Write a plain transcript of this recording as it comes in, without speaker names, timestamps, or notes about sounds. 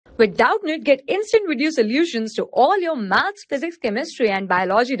With Doubtnut, get instant video solutions to all your maths, physics, chemistry, and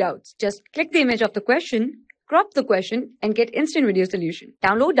biology doubts. Just click the image of the question, crop the question, and get instant video solution.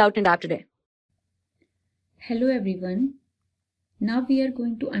 Download Doubtnut app today. Hello everyone. Now we are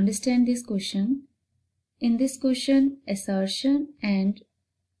going to understand this question. In this question, assertion and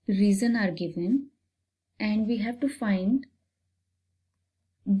reason are given, and we have to find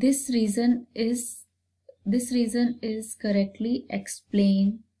this reason is correctly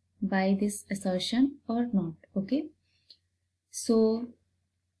explained by this assertion or not. Okay, so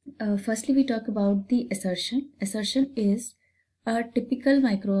firstly we talk about the assertion. Assertion is a typical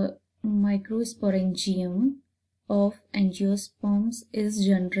microsporangium of angiosperms is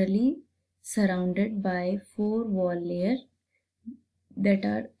generally surrounded by 4 wall layers that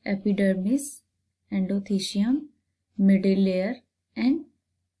are epidermis, endothecium, middle layer and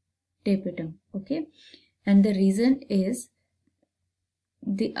tepetum. Okay, and the reason is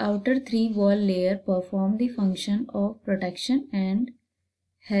the outer 3 wall layer perform the function of protection and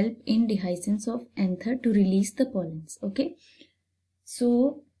help in dehiscence of anther to release the pollens. Okay,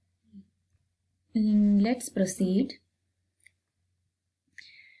 so let's proceed.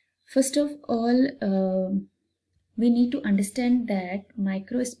 First of all, we need to understand that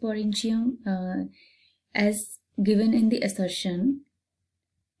microsporangium, as given in the assertion,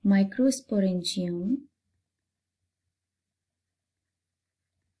 microsporangium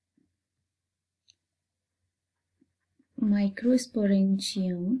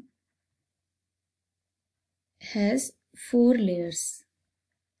has 4 layers.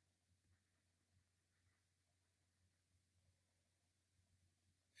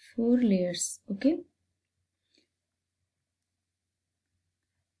 Okay,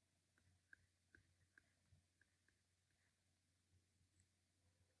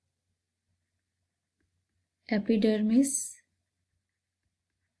 epidermis,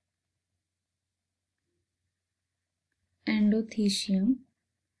 endothecium,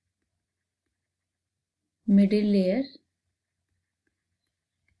 middle layer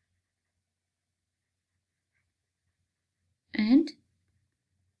and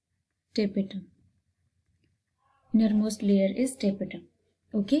tepetum. Innermost layer is tepetum.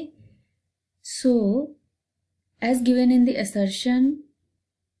 Okay, so as given in the assertion,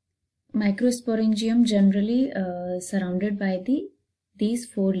 microsporangium generally surrounded by these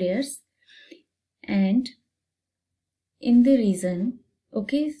 4 layers, and in the reason,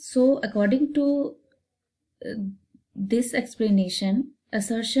 okay, so according to this explanation,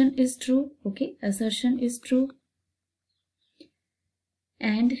 assertion is true. Okay, assertion is true.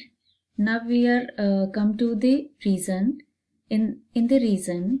 And now we are come to the reason. In the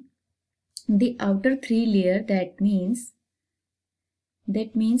reason, the outer 3 layer, that means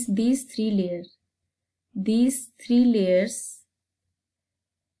these 3 layers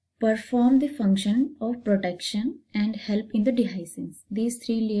perform the function of protection and help in the dehiscence. These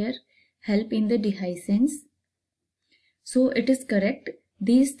 3 layers help in the dehiscence. So it is correct.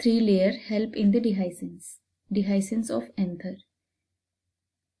 These 3 layers help in the dehiscence of anther.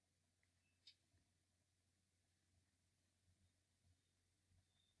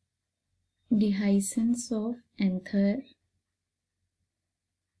 Dehiscence of anther,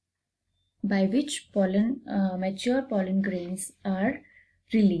 by which mature pollen grains are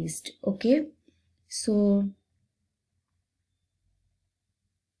released. Okay, so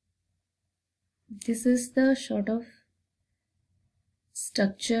this is the sort of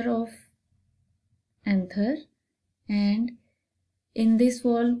structure of anther, and in this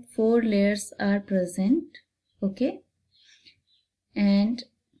wall 4 layers are present. Okay, and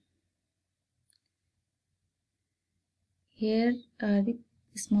here are the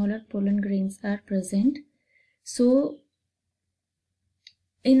smaller pollen grains are present. So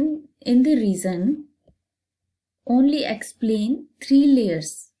in the reason only explain 3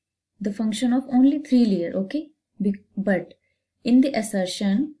 layers, the function of only 3 layers. Okay, but in the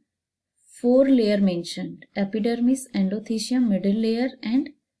assertion 4 layer mentioned: epidermis, endothecium, middle layer and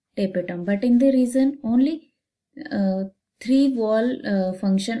tepetum. But in the reason only 3 wall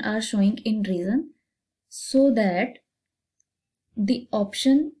function are showing in reason, so that the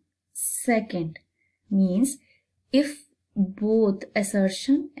option second means if both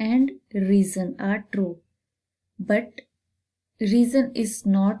assertion and reason are true, but reason is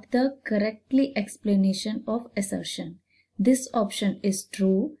not the correctly explanation of assertion, this option is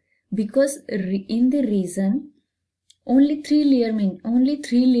true, because in the reason only 3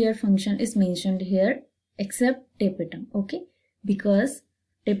 layer function is mentioned here except tepetum. Okay, because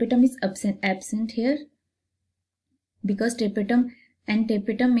tepetum is absent here, because tepetum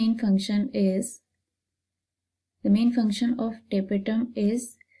main function is, the main function of tepetum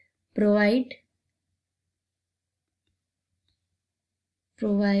is provide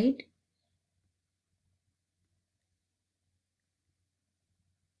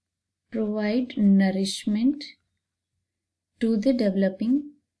nourishment to the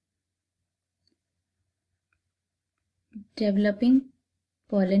developing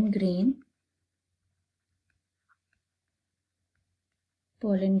pollen grain.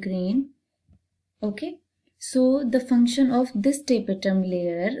 Okay, so the function of this tepetum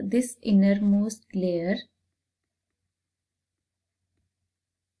layer, this innermost layer,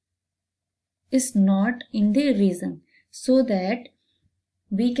 is not in the reason, so that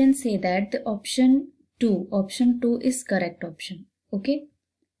we can say that the option 2 is correct option. Okay,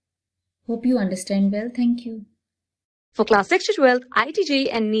 hope you understand well. Thank you. For class 6 to 12, IIT JEE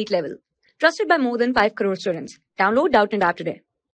and NEET level. Trusted by more than 5 crore students. Download Doubtnut app today.